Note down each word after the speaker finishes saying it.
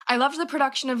I loved the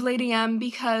production of Lady M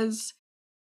because,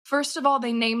 first of all,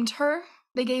 they named her.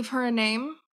 They gave her a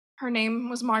name. Her name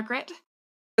was Margaret.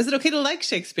 Is it okay to like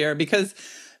Shakespeare? Because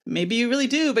maybe you really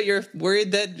do, but you're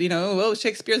worried that,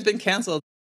 Shakespeare's been canceled.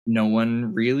 No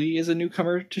one really is a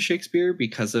newcomer to Shakespeare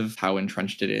because of how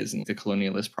entrenched it is in the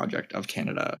colonialist project of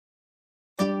Canada.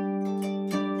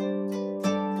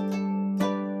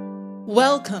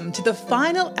 Welcome to the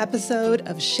final episode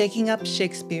of Shaking Up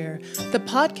Shakespeare, the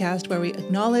podcast where we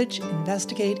acknowledge,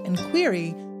 investigate, and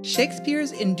query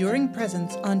Shakespeare's enduring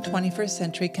presence on 21st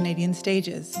century Canadian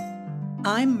stages.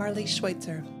 I'm Marlis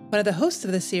Schweitzer, one of the hosts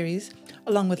of the series,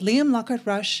 along with Liam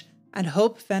Lockhart-Rush and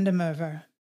Hope van der Merwe.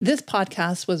 This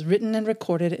podcast was written and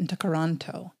recorded in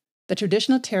Toronto, the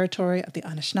traditional territory of the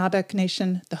Anishinaabeg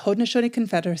Nation, the Haudenosaunee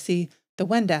Confederacy, the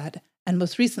Wendat, and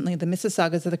most recently the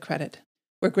Mississaugas of the Credit.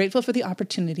 We're grateful for the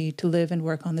opportunity to live and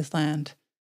work on this land.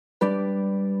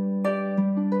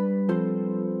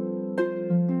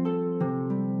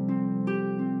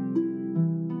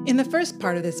 In the first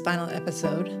part of this final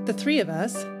episode, the three of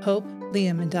us, Hope,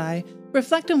 Liam, and I,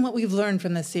 reflect on what we've learned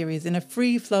from this series in a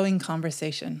free-flowing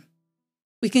conversation.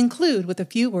 We conclude with a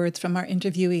few words from our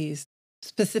interviewees,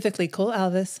 specifically Cole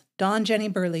Alvis, Jani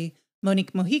Birley,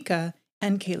 Monique Mojica,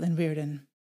 and Kaitlyn Riordan.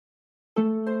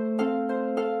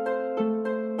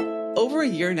 Over a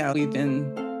year now, we've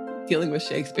been dealing with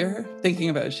Shakespeare, thinking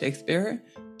about Shakespeare,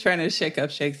 trying to shake up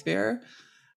Shakespeare.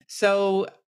 So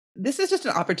this is just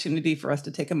an opportunity for us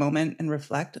to take a moment and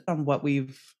reflect on what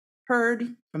we've heard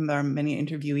from our many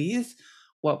interviewees,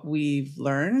 what we've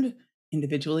learned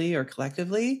individually or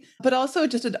collectively, but also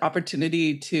just an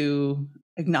opportunity to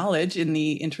acknowledge, in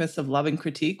the interests of love and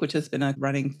critique, which has been a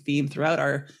running theme throughout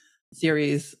our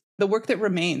series, the work that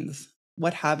remains.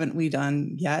 What haven't we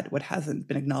done yet? What hasn't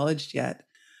been acknowledged yet?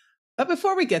 But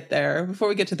before we get there, before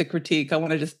we get to the critique, I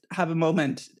want to just have a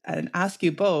moment and ask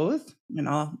you both, and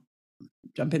I'll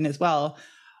jump in as well.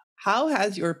 How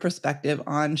has your perspective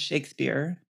on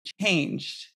Shakespeare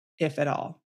changed, if at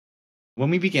all?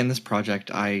 When we began this project,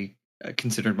 I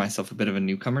considered myself a bit of a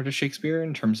newcomer to Shakespeare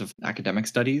in terms of academic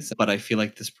studies, but I feel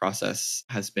like this process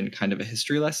has been kind of a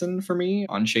history lesson for me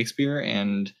on Shakespeare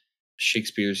and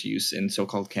Shakespeare's use in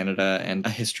so-called Canada, and a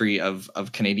history of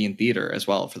Canadian theatre as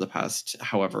well for the past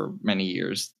however many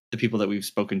years. The people that we've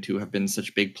spoken to have been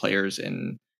such big players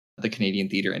in the Canadian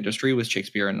theatre industry with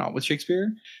Shakespeare and not with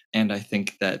Shakespeare. And I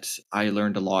think that I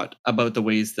learned a lot about the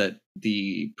ways that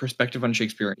the perspective on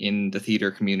Shakespeare in the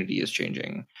theatre community is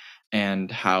changing,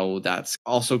 and how that's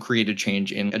also created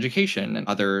change in education and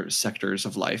other sectors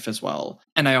of life as well.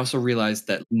 And I also realized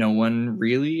that no one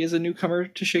really is a newcomer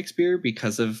to Shakespeare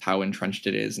because of how entrenched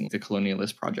it is in the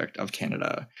colonialist project of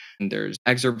Canada. And there's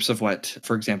excerpts of what,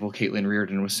 for example, Kaitlyn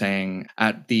Riordan was saying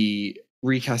at the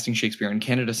Recasting Shakespeare in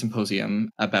Canada symposium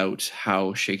about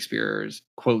how Shakespeare's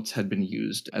quotes had been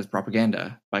used as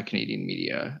propaganda by Canadian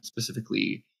media,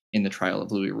 specifically in the trial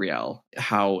of Louis Riel.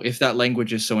 How if that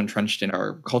language is so entrenched in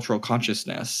our cultural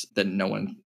consciousness, then no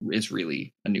one is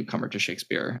really a newcomer to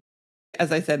Shakespeare.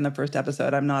 As I said in the first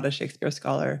episode, I'm not a Shakespeare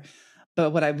scholar,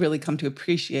 but what I've really come to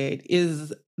appreciate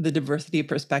is the diversity of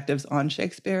perspectives on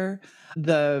Shakespeare,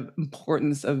 the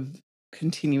importance of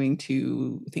continuing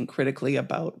to think critically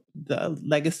about the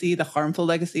legacy, the harmful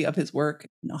legacy of his work,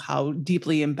 how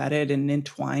deeply embedded and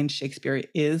entwined Shakespeare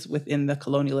is within the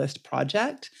colonialist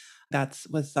project. That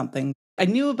was something I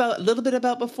knew about a little bit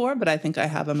about before, but I think I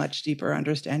have a much deeper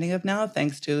understanding of now,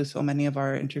 thanks to so many of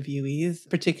our interviewees,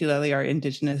 particularly our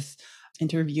Indigenous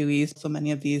interviewees. So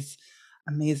many of these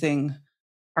amazing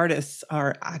artists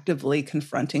are actively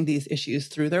confronting these issues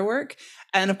through their work.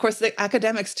 And of course, the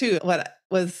academics too. What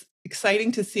was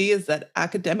exciting to see is that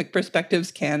academic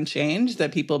perspectives can change,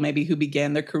 that people maybe who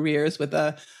began their careers with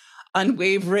a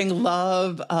unwavering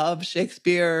love of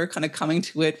Shakespeare, kind of coming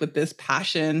to it with this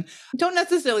passion, don't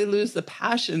necessarily lose the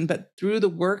passion, but through the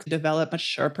work develop much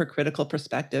sharper critical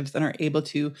perspectives and are able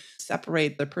to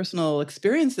separate their personal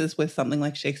experiences with something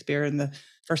like Shakespeare and the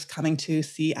first coming to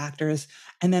see actors,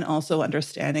 and then also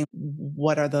understanding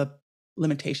what are the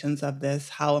limitations of this,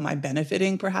 how am I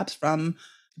benefiting perhaps from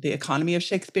the economy of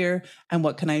Shakespeare, and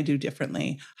what can I do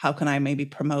differently? How can I maybe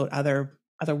promote other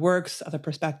works, other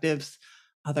perspectives,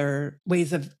 other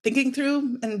ways of thinking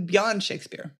through and beyond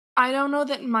Shakespeare? I don't know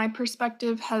that my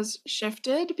perspective has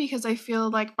shifted, because I feel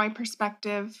like my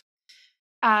perspective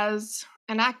as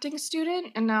an acting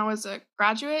student and now as a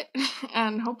graduate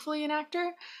and hopefully an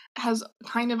actor has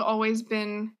kind of always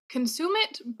been consume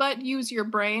it, but use your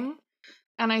brain.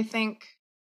 And I think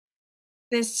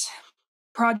this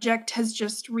project has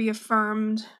just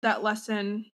reaffirmed that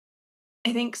lesson.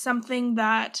 I think something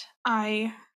that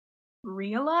I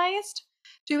realized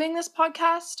doing this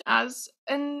podcast as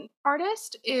an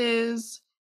artist is,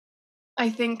 I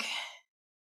think,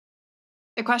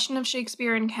 the question of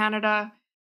Shakespeare in Canada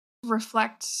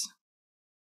reflects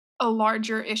a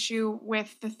larger issue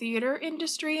with the theater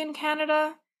industry in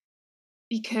Canada,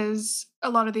 because a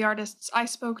lot of the artists I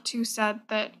spoke to said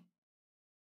that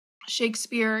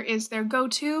Shakespeare is their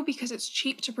go-to because it's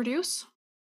cheap to produce.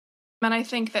 And I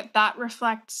think that that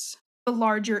reflects the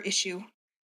larger issue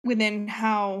within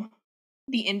how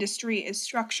the industry is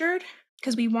structured,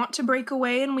 because we want to break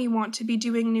away and we want to be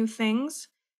doing new things.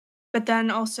 But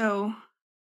then also,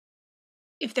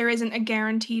 if there isn't a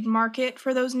guaranteed market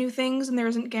for those new things and there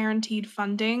isn't guaranteed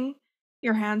funding,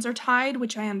 your hands are tied,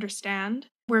 which I understand.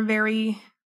 We're very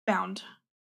bound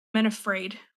and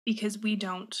afraid because we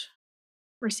don't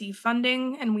receive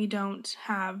funding and we don't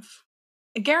have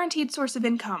a guaranteed source of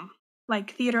income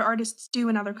like theater artists do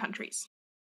in other countries.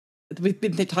 We've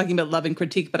been talking about love and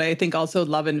critique, but I think also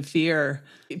love and fear.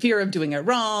 Fear of doing it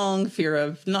wrong, fear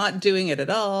of not doing it at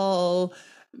all.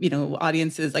 You know,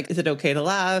 audiences like, is it okay to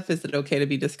laugh? Is it okay to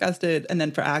be disgusted? And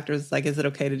then for actors, like, is it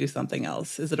okay to do something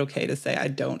else? Is it okay to say, I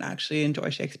don't actually enjoy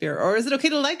Shakespeare? Or is it okay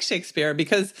to like Shakespeare?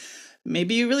 Because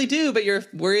maybe you really do, but you're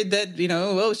worried that, you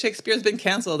know, oh, Shakespeare's been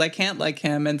canceled. I can't like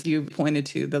him. And you pointed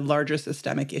to the larger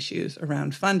systemic issues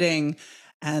around funding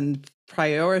and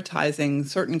prioritizing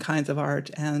certain kinds of art.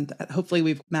 And hopefully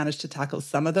we've managed to tackle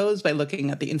some of those by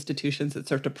looking at the institutions that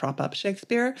serve to prop up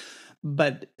Shakespeare.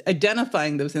 But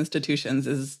identifying those institutions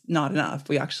is not enough.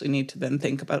 We actually need to then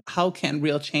think about how can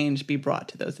real change be brought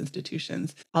to those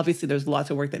institutions. Obviously, there's lots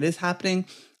of work that is happening,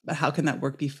 but how can that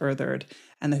work be furthered?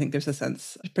 And I think there's a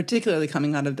sense, particularly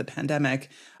coming out of the pandemic,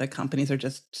 that companies are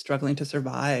just struggling to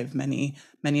survive, many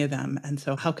of them. And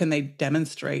so how can they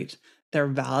demonstrate their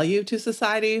value to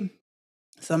society?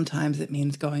 Sometimes it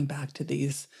means going back to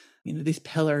these, you know, these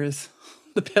pillars,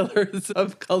 the pillars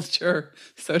of culture,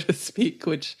 so to speak,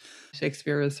 which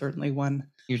Shakespeare is certainly one.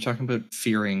 You're talking about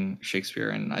fearing Shakespeare,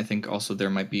 and I think also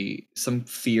there might be some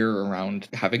fear around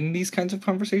having these kinds of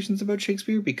conversations about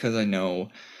Shakespeare, because I know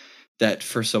that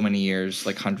for so many years,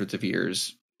 like hundreds of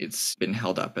years, it's been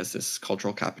held up as this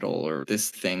cultural capital or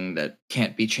this thing that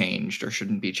can't be changed or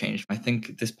shouldn't be changed. I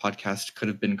think this podcast could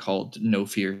have been called No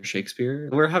Fear Shakespeare.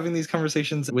 We're having these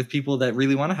conversations with people that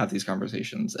really want to have these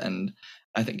conversations. And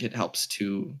I think it helps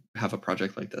to have a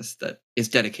project like this that is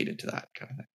dedicated to that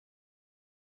kind of thing.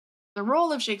 The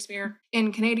role of Shakespeare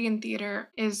in Canadian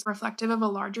theatre is reflective of a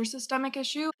larger systemic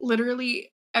issue.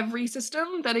 Literally every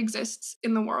system that exists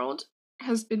in the world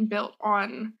has been built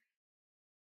on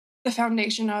the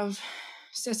foundation of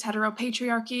cis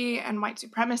heteropatriarchy and white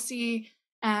supremacy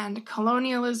and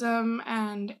colonialism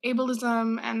and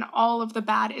ableism and all of the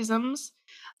bad isms.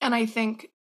 And I think,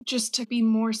 just to be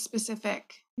more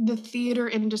specific, the theater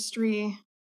industry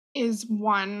is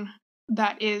one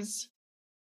that is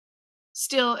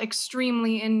still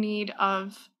extremely in need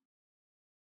of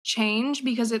change,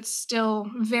 because it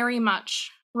still very much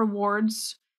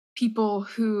rewards people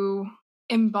who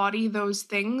embody those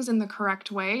things in the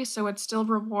correct way. So it still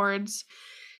rewards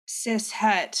cis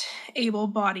het,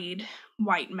 able-bodied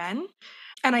white men.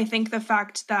 And I think the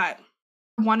fact that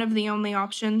one of the only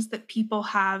options that people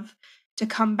have to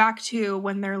come back to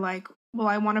when they're like, well,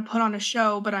 I want to put on a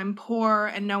show, but I'm poor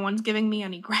and no one's giving me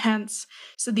any grants,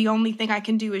 so the only thing I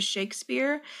can do is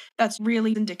Shakespeare, that's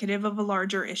really indicative of a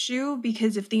larger issue.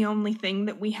 Because if the only thing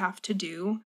that we have to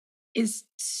do is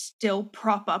still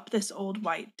prop up this old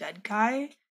white dead guy,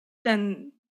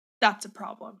 then that's a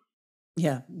problem.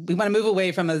 Yeah, we want to move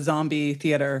away from a zombie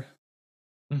theater.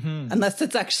 Mm-hmm. Unless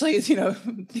it's actually, you know,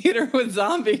 theater with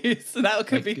zombies. So that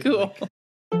could be cool.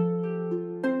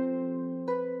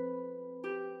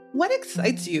 What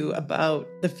excites you about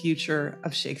the future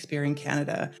of Shakespeare in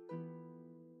Canada?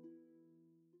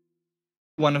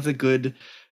 One of the good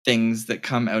things that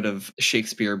come out of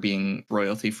Shakespeare being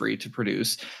royalty free to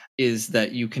produce is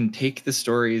that you can take the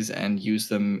stories and use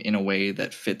them in a way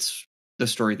that fits the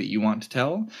story that you want to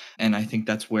tell. And I think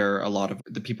that's where a lot of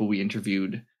the people we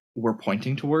interviewed were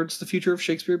pointing towards the future of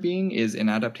Shakespeare being, is in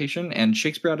adaptation. And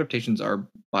Shakespeare adaptations are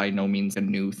by no means a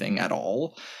new thing at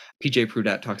all. PJ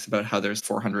Prudette talks about how there's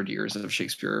 400 years of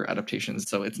Shakespeare adaptations.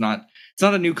 So it's not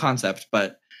a new concept,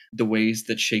 but the ways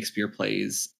that Shakespeare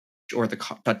plays, or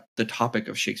the topic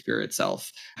of Shakespeare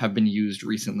itself, have been used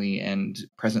recently and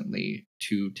presently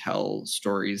to tell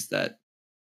stories that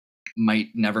might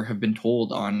never have been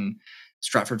told on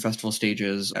Stratford Festival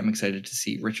stages. I'm excited to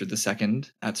see Richard II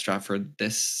at Stratford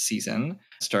this season,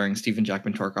 starring Stephen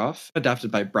Jackman Torkoff,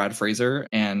 adapted by Brad Fraser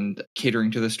and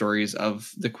catering to the stories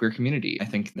of the queer community. I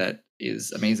think that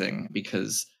is amazing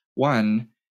because, one,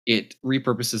 it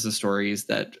repurposes the stories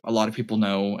that a lot of people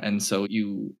know. And so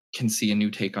you can see a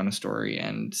new take on a story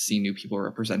and see new people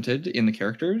represented in the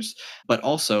characters. But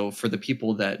also for the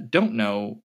people that don't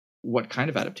know what kind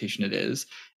of adaptation it is,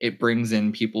 it brings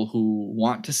in people who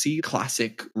want to see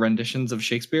classic renditions of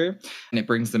Shakespeare, and it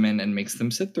brings them in and makes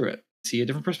them sit through it, see a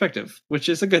different perspective, which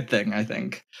is a good thing, I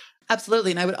think.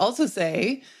 Absolutely. And I would also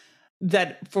say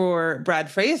that for Brad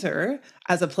Fraser,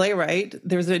 as a playwright,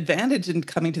 there's an advantage in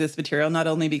coming to this material, not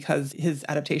only because his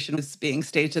adaptation was being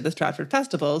staged at the Stratford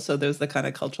Festival, so there's the kind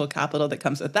of cultural capital that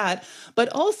comes with that, but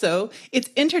also it's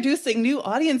introducing new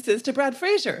audiences to Brad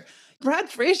Fraser. Brad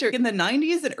Fraser in the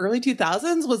 90s and early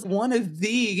 2000s was one of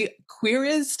the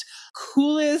queerest,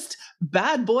 coolest,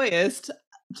 bad boyest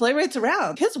playwrights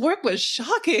around. His work was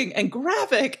shocking and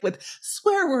graphic with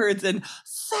swear words and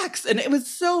sex, and it was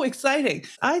so exciting.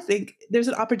 I think there's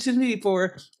an opportunity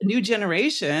for a new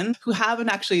generation who haven't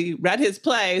actually read his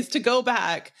plays to go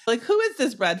back. Like, who is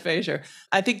this Brad Fraser?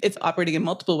 I think it's operating in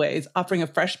multiple ways, offering a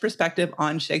fresh perspective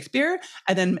on Shakespeare.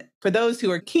 And then for those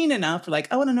who are keen enough,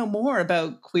 like, I want to know more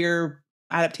about queer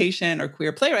adaptation or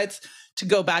queer playwrights, to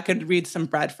go back and read some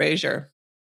Brad Fraser.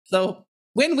 So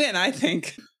win-win, I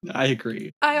think. I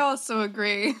agree. I also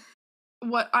agree.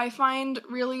 What I find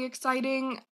really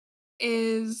exciting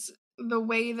is the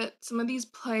way that some of these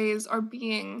plays are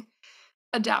being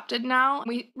adapted now.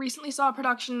 We recently saw a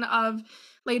production of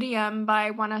Lady M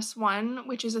by 1S1,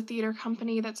 which is a theater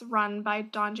company that's run by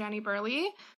Jani Birley,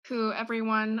 who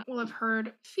everyone will have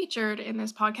heard featured in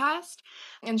this podcast.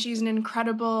 And she's an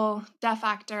incredible deaf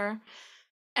actor.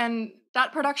 And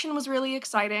that production was really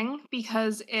exciting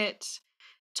because it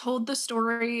told the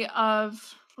story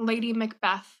of Lady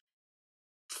Macbeth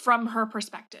from her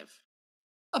perspective.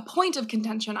 A point of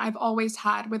contention I've always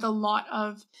had with a lot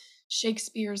of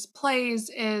Shakespeare's plays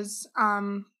is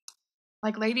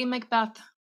like Lady Macbeth,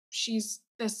 she's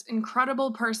this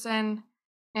incredible person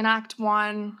in Act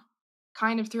 1,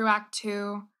 kind of through Act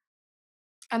 2,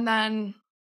 and then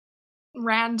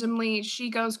randomly she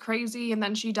goes crazy and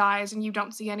then she dies and you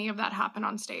don't see any of that happen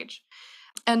on stage.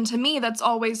 And to me, that's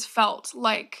always felt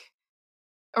like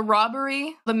a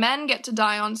robbery. The men get to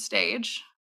die on stage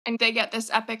and they get this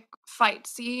epic fight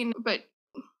scene, but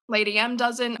Lady M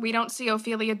doesn't. We don't see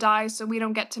Ophelia die, so we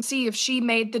don't get to see if she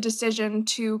made the decision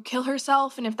to kill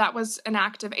herself and if that was an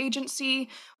act of agency.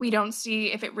 We don't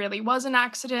see if it really was an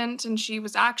accident and she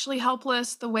was actually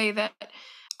helpless, the way that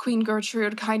Queen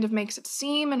Gertrude kind of makes it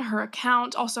seem in her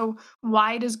account. Also,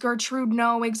 why does Gertrude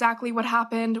know exactly what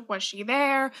happened? Was she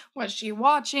there? Was she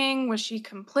watching? Was she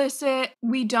complicit?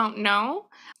 We don't know.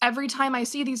 Every time I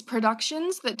see these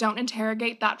productions that don't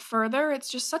interrogate that further, it's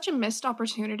just such a missed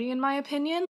opportunity, in my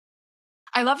opinion.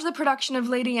 I loved the production of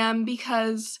Lady M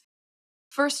because,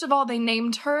 first of all, they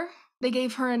named her. They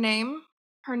gave her a name.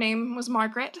 Her name was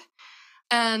Margaret.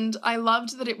 And I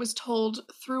loved that it was told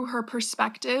through her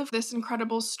perspective, this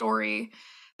incredible story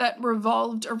that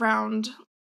revolved around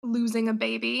losing a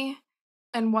baby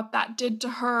and what that did to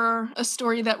her, a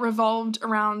story that revolved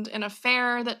around an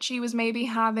affair that she was maybe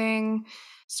having,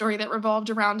 a story that revolved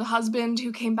around a husband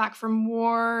who came back from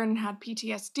war and had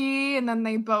PTSD, and then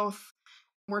they both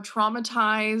were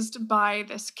traumatized by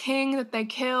this king that they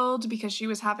killed because she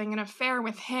was having an affair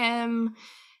with him.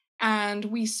 And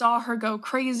we saw her go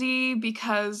crazy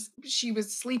because she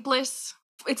was sleepless.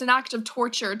 It's an act of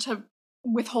torture to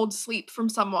withhold sleep from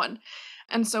someone.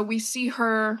 And so we see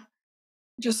her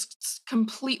just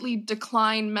completely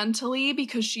decline mentally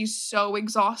because she's so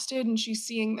exhausted and she's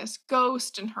seeing this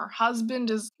ghost and her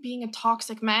husband is being a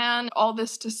toxic man. All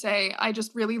this to say, I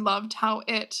just really loved how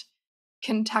it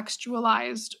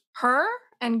contextualized her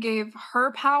and gave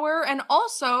her power, and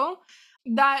also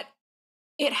that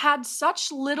it had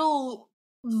such little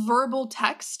verbal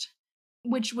text,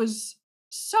 which was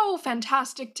so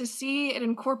fantastic to see. It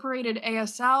incorporated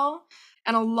ASL,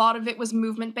 and a lot of it was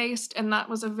movement-based, and that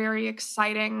was a very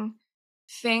exciting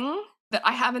thing that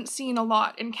I haven't seen a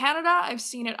lot in Canada. I've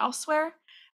seen it elsewhere,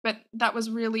 but that was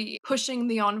really pushing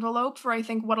the envelope for, I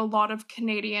think, what a lot of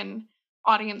Canadian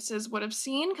audiences would have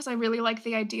seen, because I really like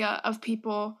the idea of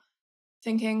people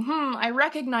thinking, I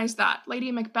recognize that,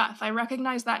 Lady Macbeth, I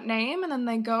recognize that name, and then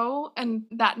they go, and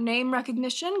that name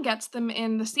recognition gets them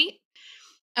in the seat,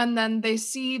 and then they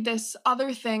see this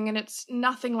other thing, and it's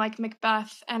nothing like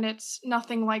Macbeth, and it's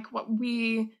nothing like what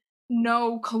we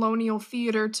know colonial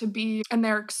theater to be, and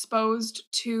they're exposed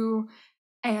to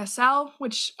ASL,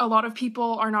 which a lot of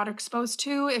people are not exposed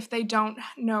to if they don't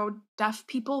know deaf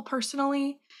people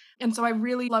personally, and so I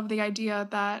really love the idea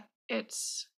that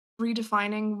it's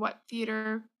redefining what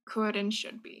theater could and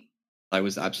should be. I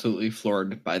was absolutely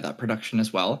floored by that production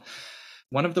as well.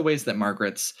 One of the ways that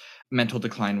Margaret's mental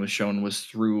decline was shown was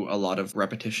through a lot of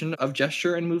repetition of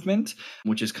gesture and movement,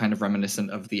 which is kind of reminiscent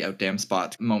of the outdam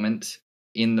spot moment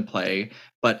in the play,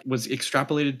 but was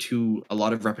extrapolated to a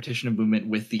lot of repetition of movement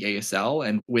with the ASL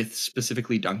and with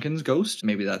specifically Duncan's ghost.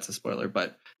 Maybe that's a spoiler,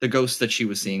 but the ghost that she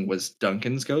was seeing was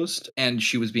Duncan's ghost, and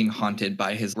she was being haunted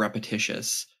by his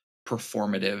repetitious,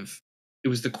 performative. It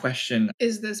was the question,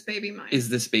 Is this baby mine? Is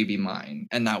this baby mine?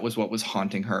 And that was what was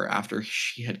haunting her after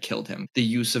she had killed him. The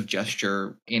use of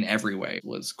gesture in every way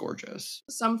was gorgeous.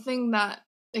 Something that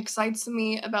excites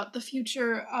me about the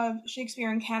future of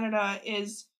Shakespeare in Canada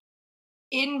is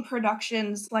in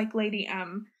productions like Lady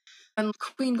M and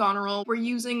Queen Goneril, we're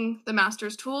using the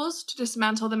master's tools to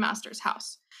dismantle the master's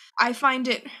house. I find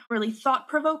it really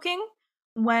thought-provoking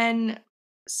when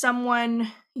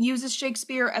someone uses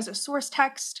Shakespeare as a source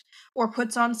text or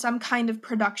puts on some kind of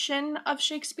production of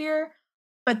Shakespeare,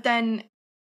 but then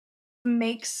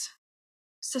makes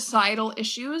societal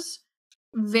issues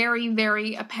very,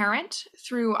 very apparent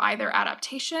through either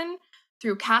adaptation,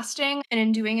 through casting, and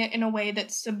in doing it in a way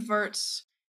that subverts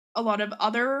a lot of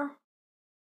other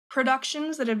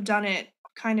productions that have done it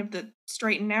kind of the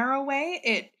straight and narrow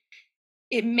way.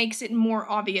 It makes it more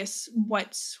obvious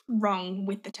what's wrong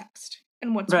with the text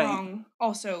and what's wrong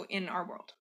also in our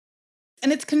world.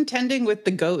 And it's contending with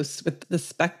the ghosts, with the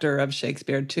specter of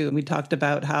Shakespeare, too. And we talked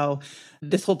about how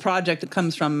this whole project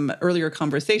comes from earlier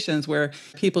conversations where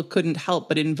people couldn't help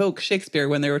but invoke Shakespeare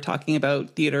when they were talking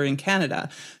about theater in Canada.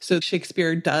 So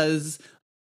Shakespeare does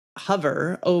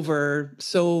hover over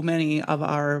so many of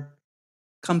our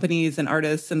companies and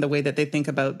artists and the way that they think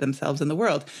about themselves in the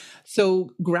world.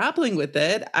 So grappling with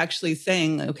it, actually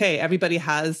saying, okay, everybody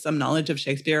has some knowledge of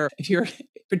Shakespeare. If you're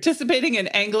participating in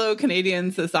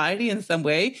Anglo-Canadian society in some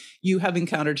way, you have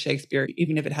encountered Shakespeare,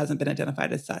 even if it hasn't been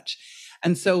identified as such.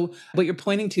 And so what you're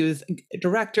pointing to is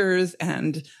directors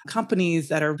and companies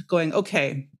that are going,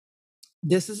 okay,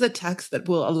 this is a text that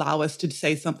will allow us to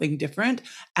say something different.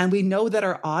 And we know that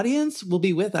our audience will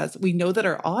be with us. We know that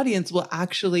our audience will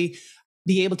actually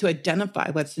be able to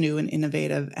identify what's new and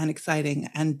innovative and exciting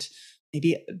and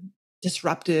maybe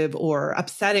disruptive or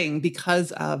upsetting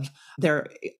because of their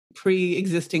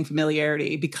pre-existing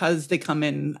familiarity, because they come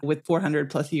in with 400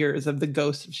 plus years of the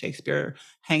ghost of Shakespeare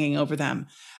hanging over them.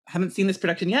 I haven't seen this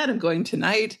production yet. I'm going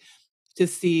tonight to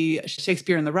see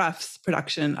Shakespeare and the Ruff's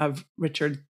production of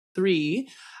Richard III.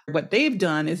 What they've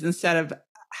done is, instead of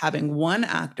having one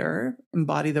actor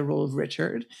embody the role of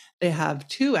Richard, they have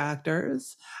two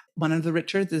actors. One of the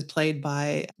Richards is played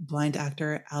by blind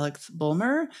actor Alex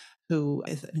Bulmer, who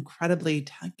is an incredibly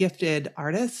gifted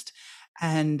artist.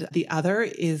 And the other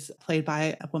is played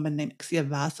by a woman named Xia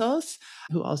Vasos,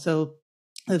 who also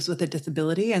lives with a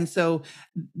disability. And so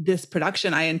this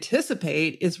production, I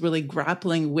anticipate, is really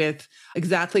grappling with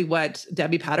exactly what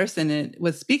Debbie Patterson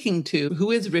was speaking to. Who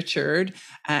is Richard?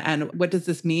 And what does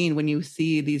this mean when you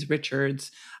see these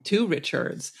Richards, two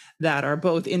Richards, that are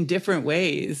both in different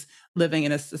ways living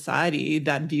in a society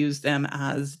that views them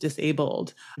as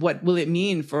disabled? What will it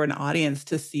mean for an audience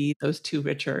to see those two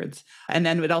Richards? And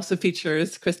then it also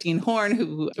features Christine Horn,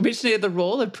 who originated the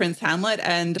role of Prince Hamlet,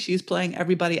 and she's playing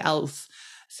everybody else.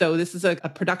 So this is a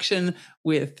production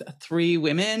with three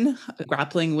women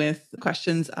grappling with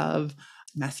questions of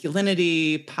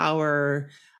masculinity, power,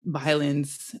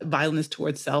 violence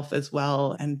towards self as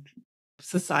well, and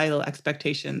societal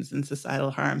expectations and societal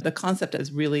harm. The concept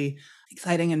is really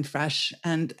exciting and fresh,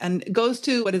 and it goes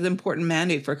to what is an important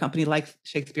mandate for a company like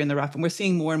Shakespeare and the Ruff. And we're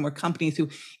seeing more and more companies who,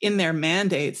 in their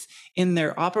mandates, in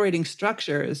their operating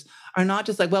structures, are not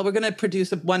just like, well, we're going to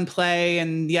produce one play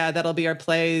and yeah, that'll be our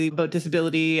play about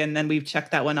disability. And then we've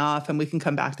checked that one off and we can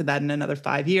come back to that in another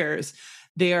 5 years.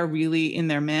 They are really, in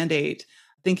their mandate,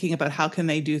 thinking about how can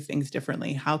they do things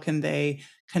differently? How can they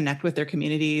connect with their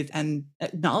communities and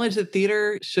acknowledge that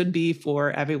theater should be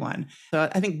for everyone? So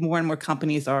I think more and more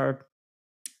companies are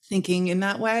thinking in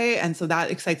that way. And so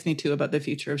that excites me too about the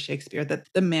future of Shakespeare, that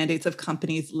the mandates of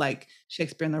companies like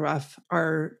Shakespeare and the Ruff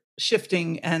are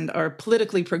shifting and are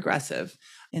politically progressive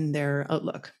in their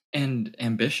outlook. And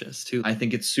ambitious too. I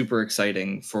think it's super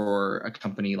exciting for a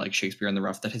company like Shakespeare and the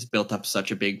Ruff that has built up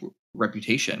such a big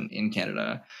reputation in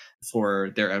Canada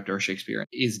for their outdoor Shakespeare,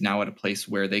 is now at a place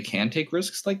where they can take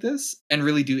risks like this and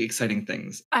really do exciting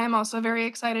things. I am also very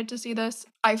excited to see this.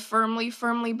 I firmly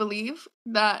believe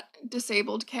that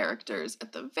disabled characters,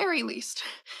 at the very least,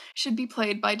 should be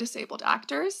played by disabled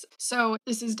actors. So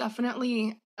this is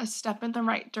definitely a step in the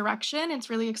right direction. It's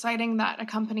really exciting that a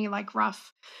company like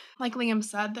Ruff, like Liam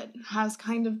said, that has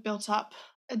kind of built up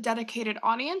a dedicated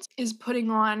audience, is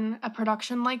putting on a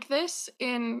production like this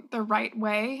in the right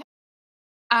way.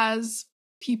 As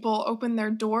people open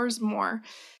their doors more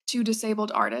to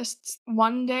disabled artists.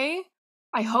 One day,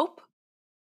 I hope,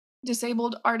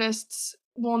 disabled artists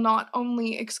will not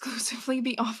only exclusively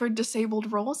be offered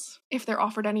disabled roles, if they're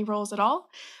offered any roles at all.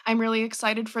 I'm really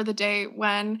excited for the day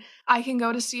when I can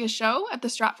go to see a show at the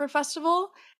Stratford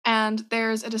Festival and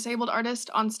there's a disabled artist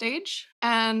on stage,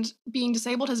 and being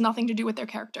disabled has nothing to do with their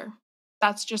character.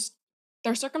 That's just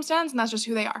their circumstance, and that's just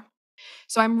who they are.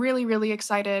 So I'm really, really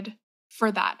excited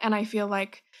for that, and I feel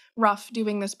like Ruff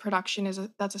doing this production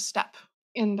that's a step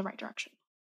in the right direction.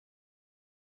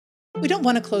 We don't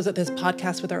want to close out this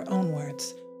podcast with our own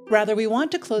words. Rather, we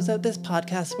want to close out this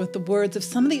podcast with the words of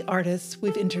some of the artists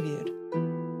we've interviewed.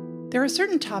 There are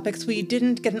certain topics we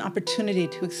didn't get an opportunity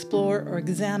to explore or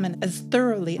examine as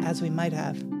thoroughly as we might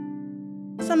have.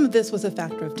 Some of this was a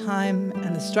factor of time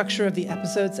and the structure of the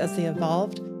episodes as they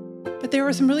evolved, but there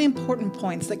were some really important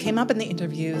points that came up in the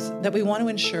interviews that we want to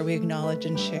ensure we acknowledge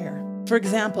and share. For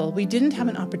example, we didn't have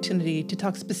an opportunity to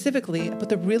talk specifically about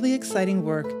the really exciting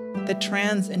work that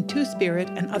trans and two-spirit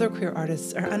and other queer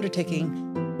artists are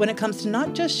undertaking when it comes to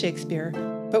not just Shakespeare,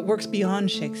 but works beyond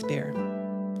Shakespeare.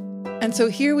 And so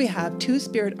here we have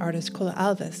two-spirit artist Kola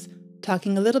Alvis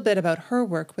talking a little bit about her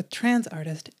work with trans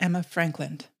artist Emma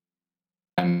Frankland.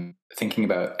 I'm thinking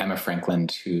about Emma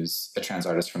Frankland, who's a trans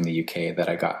artist from the UK that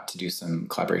I got to do some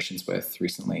collaborations with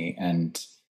recently. And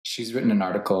she's written an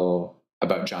article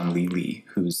about John Lely,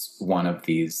 who's one of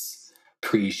these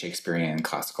pre-Shakespearean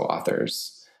classical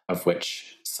authors, of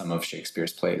which some of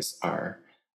Shakespeare's plays are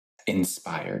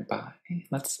inspired by,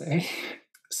 let's say.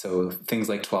 So things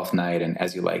like Twelfth Night and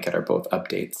As You Like It are both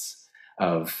updates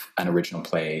of an original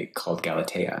play called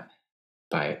Galatea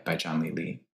by John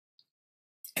Lely.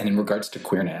 And in regards to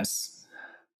queerness,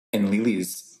 in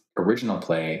Lely's original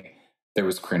play, there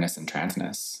was queerness and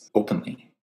transness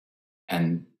openly.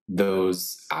 And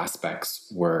those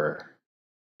aspects were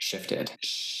shifted.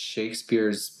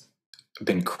 Shakespeare's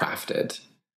been crafted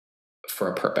for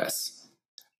a purpose.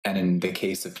 And in the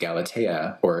case of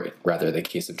Galatea, or rather the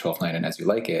case of Twelfth Night and As You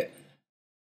Like It,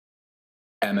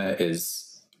 Emma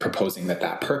is proposing that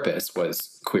that purpose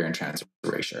was queer and trans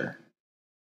erasure.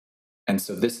 And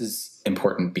so this is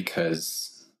important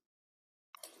because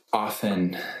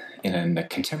often in the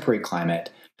contemporary climate,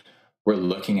 we're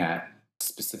looking at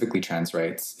specifically trans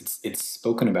rights. It's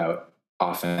spoken about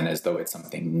often as though it's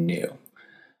something new.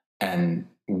 And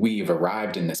we've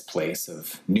arrived in this place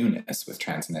of newness with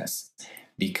transness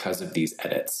because of these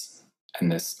edits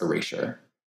and this erasure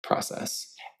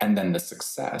process. And then the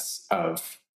success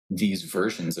of these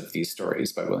versions of these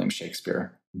stories by William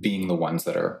Shakespeare being the ones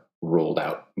that are rolled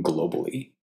out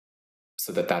globally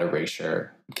so that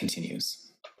erasure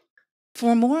continues.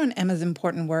 For more on Emma's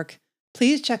important work,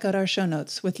 please check out our show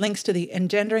notes with links to the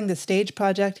Engendering the Stage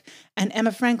project and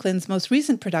Emma Frankland's most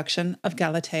recent production of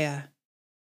Galatea.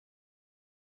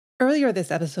 Earlier this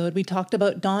episode, we talked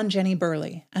about Jani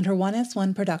Birley and her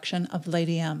 1S1 production of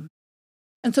Lady M.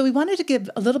 And so we wanted to give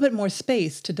a little bit more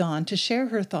space to Dawn to share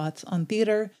her thoughts on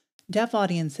theater, deaf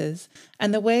audiences,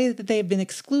 and the way that they've been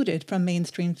excluded from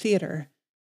mainstream theater,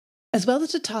 as well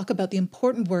as to talk about the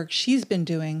important work she's been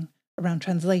doing around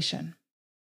translation.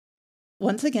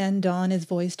 Once again, Dawn is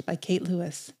voiced by Kate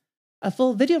Lewis. A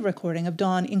full video recording of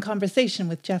Dawn in conversation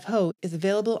with Jeff Ho is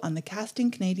available on the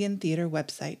Casting Canadian Theatre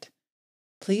website.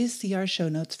 Please see our show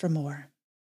notes for more.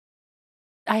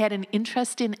 I had an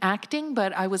interest in acting,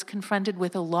 but I was confronted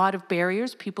with a lot of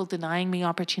barriers, people denying me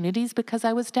opportunities because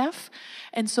I was deaf.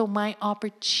 And so my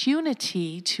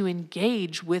opportunity to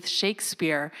engage with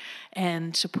Shakespeare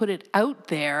and to put it out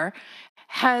there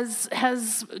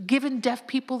has given deaf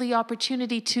people the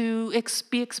opportunity to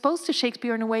be exposed to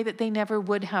Shakespeare in a way that they never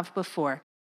would have before.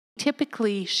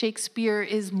 Typically, Shakespeare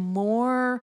is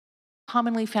more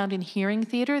commonly found in hearing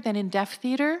theater than in deaf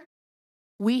theater.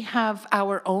 We have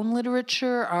our own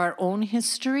literature, our own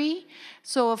history.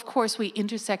 So, of course, we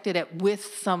intersected it with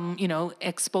some,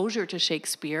 exposure to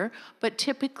Shakespeare. But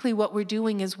typically what we're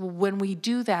doing is when we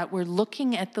do that, we're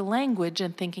looking at the language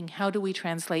and thinking, how do we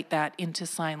translate that into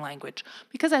sign language?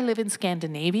 Because I live in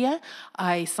Scandinavia,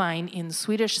 I sign in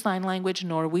Swedish Sign Language,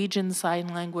 Norwegian Sign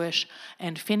Language,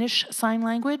 and Finnish Sign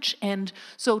Language. And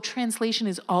so translation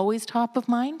is always top of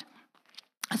mind.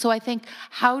 So I think,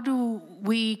 how do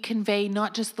we convey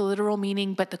not just the literal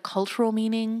meaning, but the cultural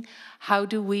meaning? How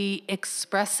do we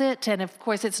express it? And of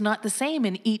course, it's not the same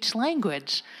in each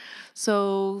language.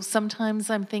 So sometimes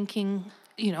I'm thinking,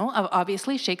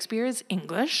 obviously Shakespeare is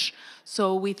English.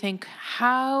 So we think,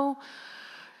 how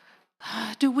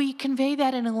do we convey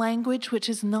that in a language which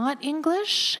is not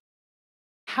English?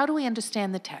 How do we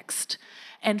understand the text?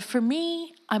 And for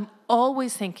me, I'm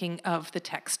always thinking of the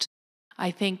text.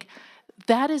 I think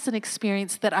that is an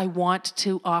experience that I want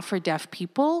to offer deaf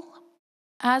people.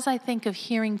 As I think of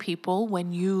hearing people,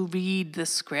 when you read the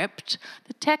script,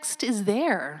 the text is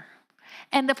there.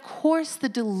 And of course, the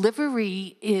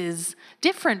delivery is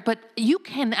different, but you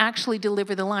can actually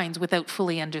deliver the lines without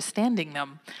fully understanding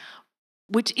them,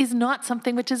 which is not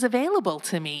something which is available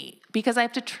to me, because I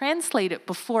have to translate it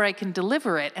before I can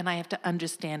deliver it, and I have to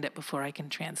understand it before I can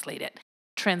translate it.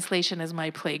 Translation is my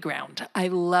playground. I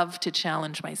love to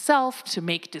challenge myself, to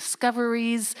make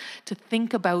discoveries, to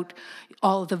think about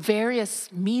all the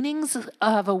various meanings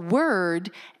of a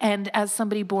word. And as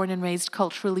somebody born and raised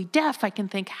culturally deaf, I can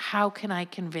think, how can I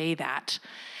convey that?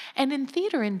 And in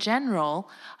theater in general,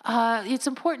 it's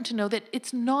important to know that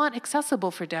it's not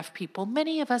accessible for deaf people.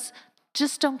 Many of us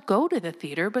just don't go to the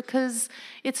theater because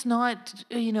it's not,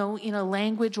 in a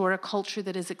language or a culture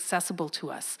that is accessible to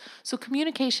us. So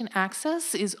communication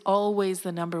access is always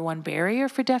the number one barrier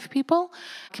for deaf people.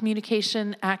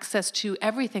 Communication access to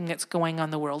everything that's going on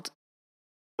in the world.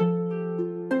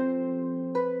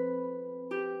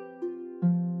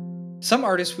 Some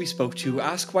artists we spoke to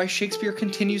ask why Shakespeare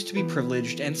continues to be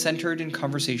privileged and centered in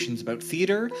conversations about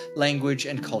theater, language,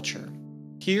 and culture.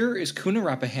 Here is Kuna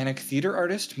Rappahannock theater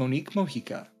artist Monique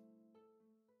Mojica.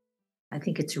 I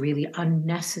think it's really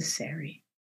unnecessary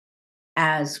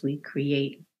as we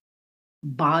create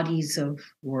bodies of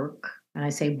work. And I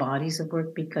say bodies of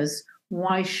work because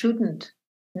why shouldn't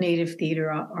Native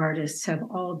theater artists have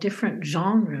all different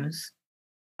genres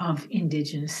of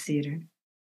Indigenous theater?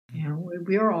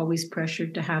 We are always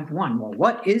pressured to have one. Well,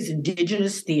 what is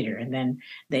Indigenous theater? And then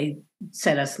they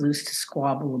set us loose to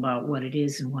squabble about what it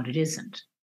is and what it isn't.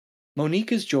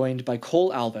 Monique is joined by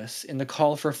Cole Alvis in the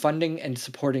call for funding and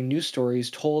supporting new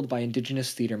stories told by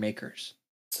Indigenous theater makers.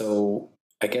 So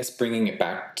I guess bringing it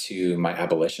back to my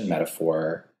abolition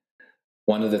metaphor,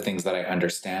 one of the things that I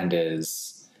understand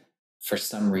is for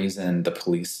some reason the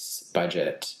police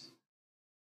budget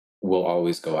will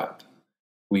always go up.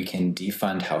 We can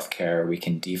defund healthcare, we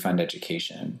can defund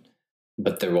education,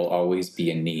 but there will always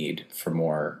be a need for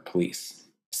more police.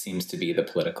 Seems to be the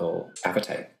political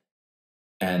appetite.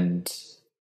 And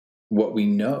what we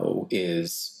know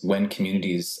is when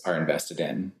communities are invested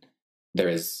in, there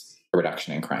is a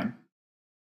reduction in crime.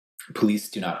 Police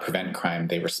do not prevent crime,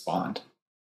 they respond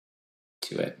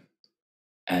to it.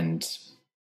 And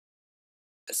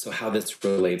so how this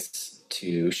relates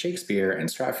to Shakespeare and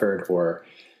Stratford or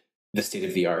the state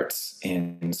of the arts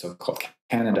in so-called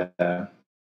Canada,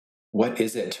 what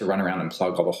is it to run around and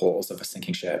plug all the holes of a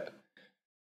sinking ship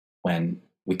when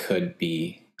we could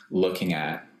be looking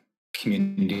at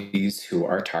communities who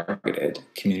are targeted,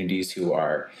 communities who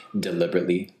are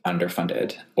deliberately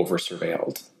underfunded,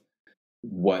 over-surveilled?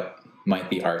 What might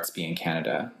the arts be in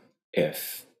Canada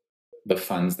if the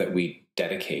funds that we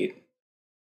dedicate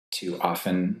to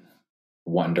often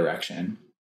one direction,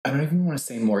 I don't even want to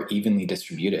say more evenly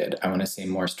distributed, I want to say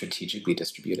more strategically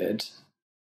distributed,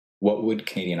 what would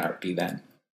Canadian art be then?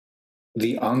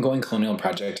 The ongoing colonial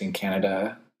project in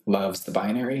Canada loves the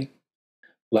binary,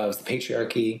 loves the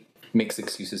patriarchy, makes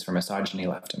excuses for misogyny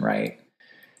left and right.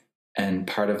 And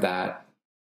part of that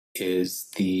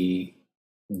is the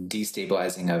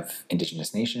destabilizing of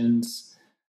Indigenous nations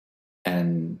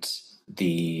and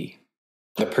the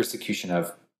persecution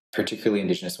of particularly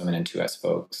Indigenous women and 2S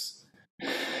folks.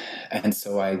 And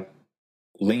so I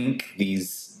link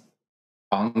these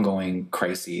ongoing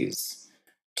crises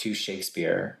to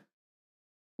Shakespeare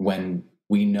when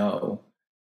we know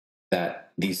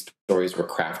that these stories were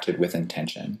crafted with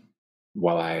intention,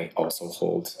 while I also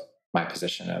hold my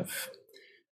position of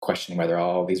questioning whether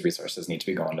all these resources need to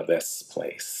be going to this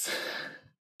place.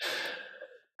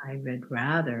 I would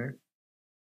rather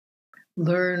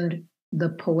learned the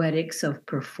poetics of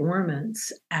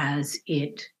performance as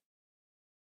it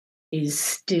is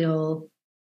still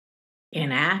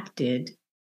enacted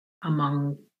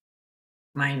among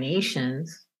my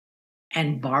nations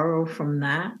and borrow from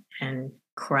that and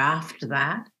craft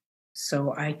that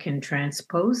so I can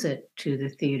transpose it to the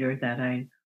theater that I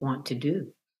want to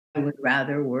do. I would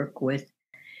rather work with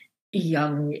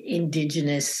young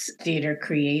Indigenous theater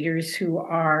creators who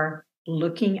are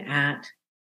looking at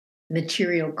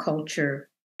material culture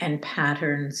and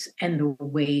patterns and the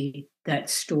way that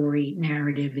story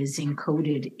narrative is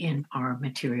encoded in our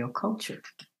material culture.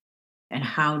 And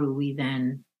how do we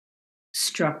then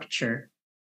structure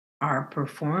our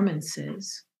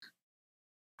performances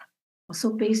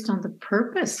also based on the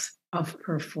purpose of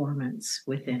performance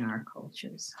within our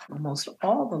cultures? Almost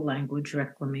all the language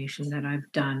reclamation that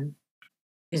I've done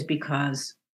is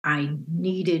because I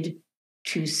needed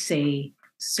to say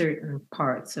certain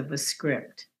parts of a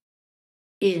script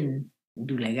in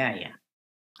Dulegaya.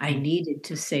 I needed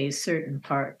to say certain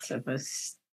parts of a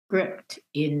script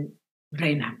in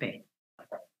Renape.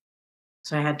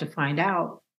 So I had to find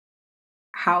out,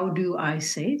 how do I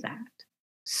say that?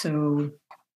 So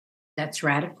that's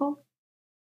radical.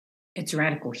 It's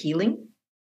radical healing.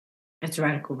 It's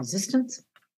radical resistance.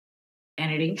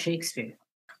 And it ain't Shakespeare.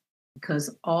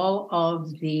 Because all of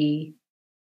the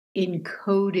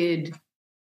encoded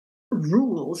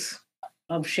rules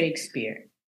of Shakespeare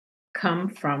come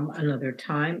from another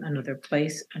time, another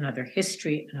place, another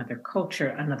history, another culture,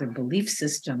 another belief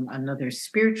system, another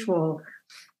spiritual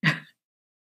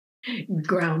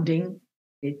grounding.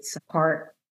 It's a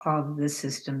part of the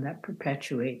system that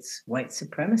perpetuates white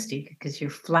supremacy, because you're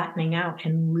flattening out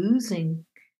and losing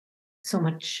so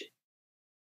much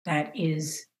that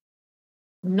is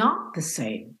not the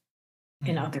same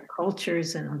in other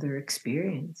cultures and other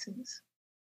experiences.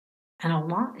 And a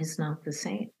lot is not the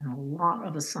same. And a lot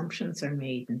of assumptions are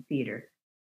made in theater.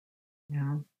 You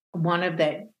know, one of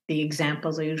the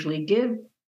examples I usually give,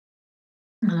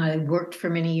 I worked for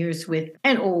many years with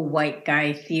an old white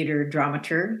guy theater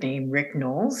dramaturg named Rick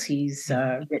Knowles. He's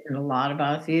written a lot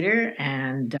about theater.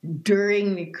 And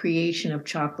during the creation of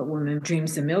Chocolate Woman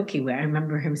Dreams the Milky Way, I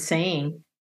remember him saying,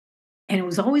 and it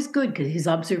was always good because his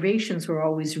observations were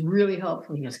always really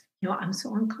helpful. He goes, you know, I'm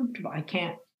so uncomfortable. I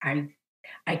can't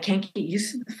get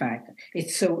used to the fact that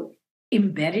it's so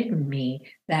embedded in me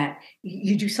that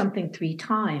you do something 3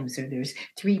 times, or there's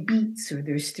 3 beats, or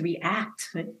there's 3 acts,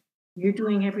 but you're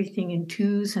doing everything in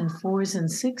 2s and 4s and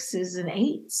 6s and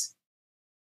 8s.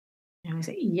 And I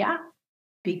say, yeah,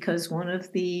 because one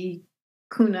of the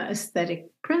Kuna aesthetic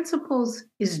principles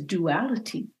is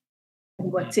duality.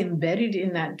 And what's embedded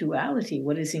in that duality,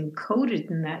 what is encoded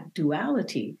in that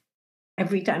duality,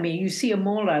 every time you see a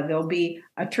mola, there'll be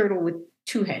a turtle with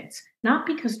 2 heads. Not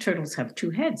because turtles have 2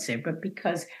 heads there, but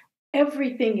because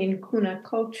everything in Kuna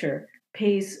culture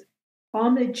pays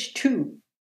homage to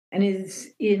and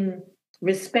is in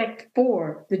respect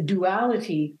for the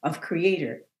duality of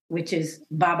creator, which is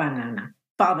Baba Nana,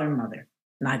 father, mother,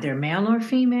 neither male nor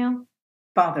female,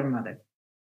 father, mother.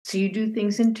 So you do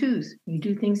things in 2s, you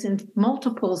do things in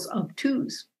multiples of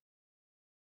 2s.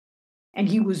 And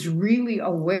he was really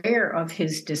aware of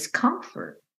his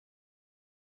discomfort.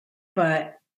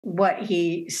 But what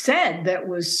he said that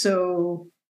was so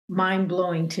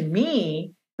mind-blowing to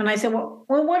me, and I said, well,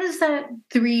 what does that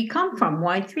 3 come from?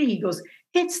 Why 3? He goes,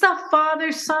 it's the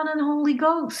Father, Son, and Holy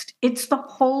Ghost. It's the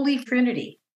Holy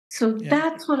Trinity. So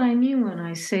that's what I mean when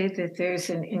I say that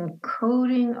there's an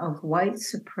encoding of white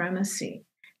supremacy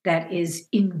that is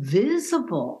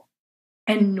invisible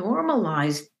and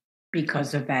normalized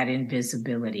because of that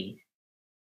invisibility,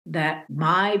 that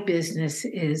my business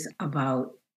is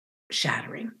about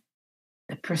shattering.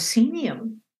 The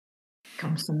proscenium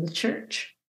comes from the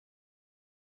church.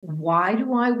 Why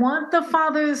do I want the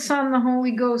Father, the Son, the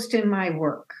Holy Ghost in my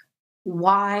work?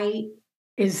 Why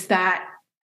is that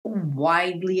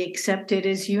widely accepted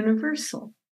as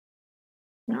universal?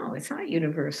 No, it's not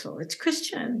universal. It's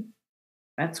Christian.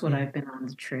 That's what I've been on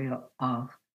the trail of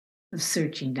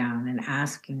searching down and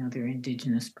asking other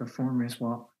Indigenous performers,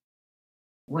 well,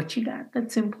 what you got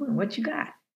that's important? What you got?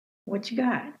 What you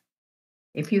got?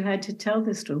 If you had to tell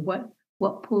this story,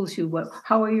 what pulls you?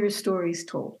 How are your stories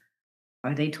told?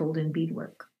 Are they told in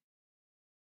beadwork?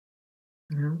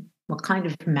 You know, what kind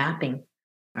of mapping?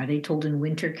 Are they told in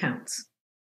winter counts?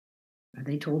 Are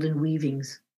they told in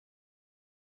weavings?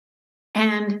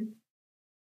 And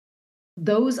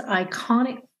those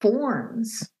iconic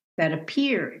forms that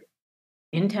appear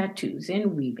in tattoos,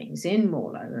 in weavings, in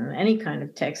mola, any kind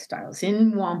of textiles,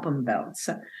 in wampum belts,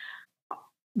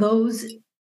 those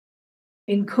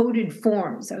encoded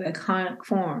forms, iconic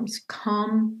forms,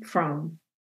 come from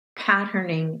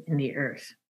patterning in the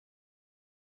earth.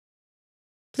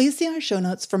 Please see our show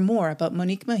notes for more about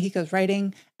Monique Mojica's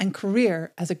writing and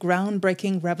career as a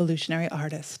groundbreaking revolutionary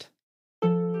artist.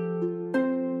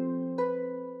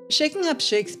 Shaking up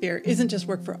Shakespeare isn't just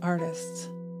work for artists,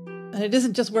 and it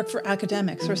isn't just work for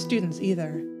academics or students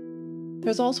either.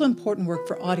 There's also important work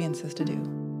for audiences to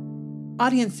do.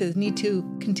 Audiences need to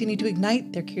continue to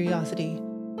ignite their curiosity,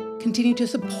 continue to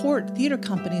support theater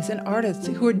companies and artists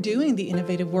who are doing the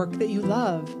innovative work that you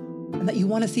love and that you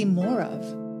want to see more of.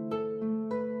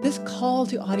 This call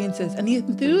to audiences and the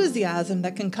enthusiasm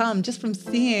that can come just from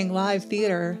seeing live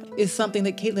theater is something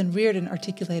that Kaitlyn Riordan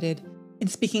articulated in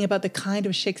speaking about the kind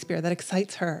of Shakespeare that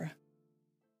excites her.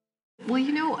 Well,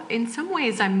 you know, in some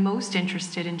ways, I'm most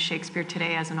interested in Shakespeare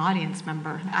today as an audience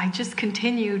member. I just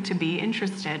continue to be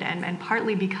interested, and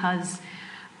partly because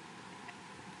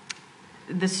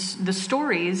the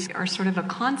stories are sort of a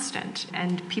constant,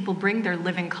 and people bring their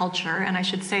living culture. And I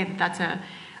should say that that's a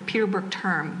Peter Brook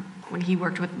term. When he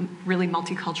worked with really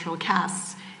multicultural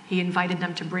casts, he invited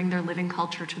them to bring their living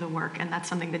culture to the work, and that's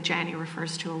something that Jani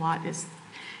refers to a lot,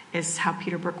 is how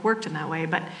Peter Brook worked in that way.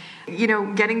 But,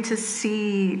 getting to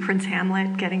see Prince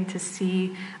Hamlet, getting to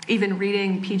see, even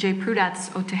reading P.J. Prudhat's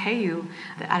Otaheyu,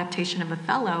 the adaptation of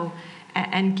Othello,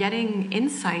 and getting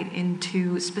insight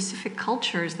into specific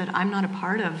cultures that I'm not a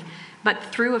part of, but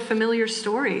through a familiar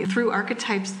story, through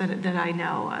archetypes that I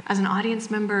know. As an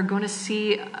audience member, going to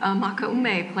see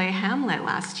Makaume play Hamlet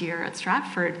last year at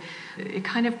Stratford, it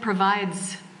kind of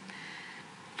provides,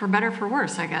 for better or for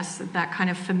worse, I guess, that kind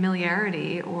of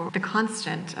familiarity, or the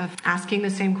constant of asking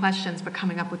the same questions but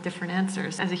coming up with different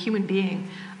answers. As a human being,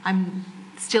 I'm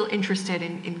still interested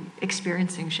in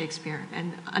experiencing Shakespeare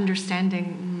and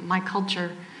understanding my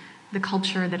culture, the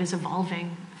culture that is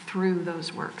evolving through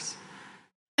those works.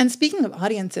 And speaking of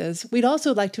audiences, we'd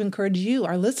also like to encourage you,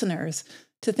 our listeners,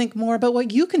 to think more about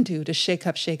what you can do to shake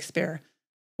up Shakespeare,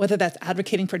 whether that's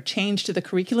advocating for change to the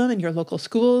curriculum in your local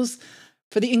schools,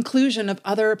 for the inclusion of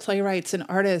other playwrights and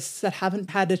artists that haven't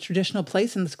had a traditional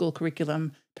place in the school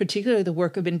curriculum, particularly the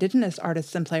work of Indigenous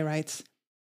artists and playwrights,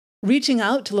 reaching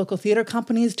out to local theatre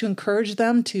companies to encourage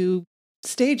them to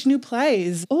stage new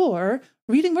plays, or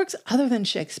reading works other than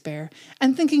Shakespeare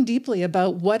and thinking deeply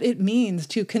about what it means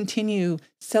to continue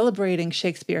celebrating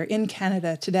Shakespeare in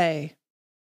Canada today.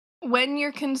 When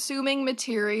you're consuming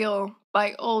material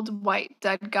by old white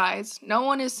dead guys, no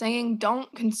one is saying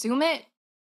don't consume it.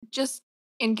 Just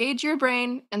engage your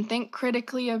brain and think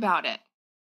critically about it.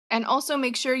 And also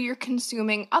make sure you're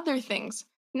consuming other things,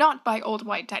 not by old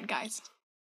white dead guys.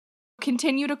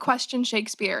 Continue to question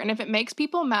Shakespeare, and if it makes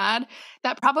people mad,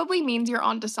 that probably means you're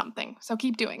onto something, so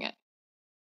keep doing it.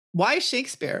 Why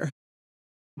Shakespeare?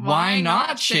 Why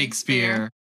not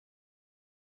Shakespeare?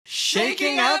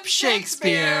 Shaking up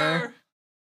Shakespeare!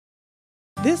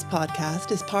 This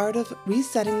podcast is part of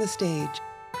Resetting the Stage,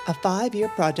 a 5-year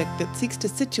project that seeks to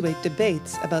situate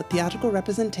debates about theatrical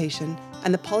representation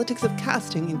and the politics of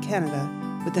casting in Canada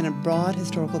within a broad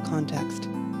historical context,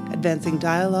 advancing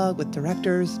dialogue with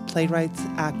directors, playwrights,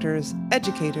 actors,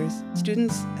 educators,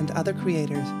 students, and other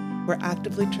creators who are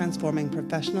actively transforming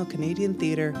professional Canadian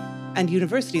theatre and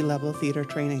university-level theatre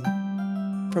training.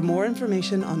 For more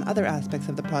information on other aspects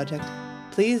of the project,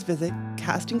 please visit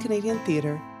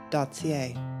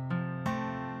castingcanadiantheatre.ca.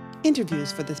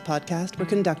 Interviews for this podcast were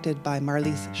conducted by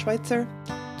Marlis Schweitzer,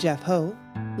 Jeff Ho,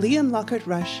 Liam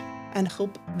Lockhart-Rush, and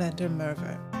Hope Vander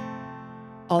Merwe.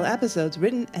 All episodes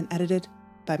written and edited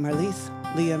by Marlis,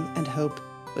 Liam, and Hope,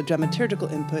 with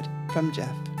dramaturgical input from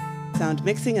Jeff. Sound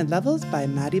mixing and levels by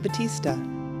Maddie Batista.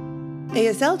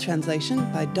 ASL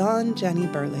translation by Dawn Jani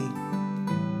Birley.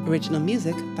 Original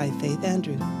music by Faith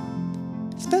Andrew.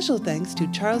 Special thanks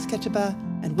to Charles Ketchaba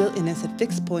and Will Innes at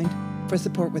Fixed Point for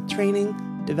support with training,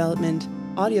 development,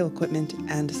 audio equipment,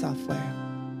 and software.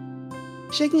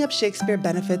 Shaking Up Shakespeare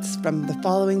benefits from the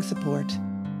following support: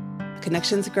 a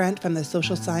Connections grant from the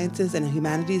Social Sciences and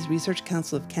Humanities Research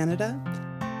Council of Canada,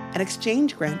 an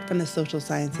exchange grant from the Social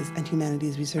Sciences and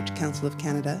Humanities Research Council of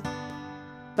Canada,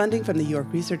 funding from the York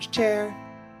Research Chair,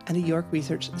 and a York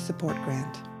Research Support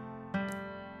Grant.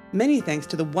 Many thanks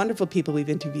to the wonderful people we've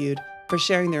interviewed for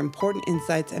sharing their important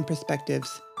insights and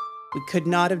perspectives. We could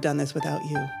not have done this without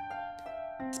you.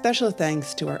 Special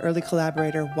thanks to our early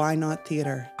collaborator, Why Not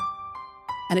Theatre.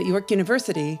 And at York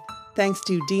University, thanks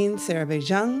to Dean Sarah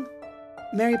Beijing,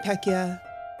 Mary Pecchia,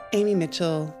 Amy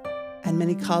Mitchell, and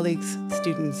many colleagues,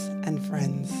 students, and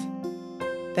friends.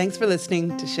 Thanks for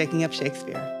listening to Shaking Up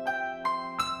Shakespeare.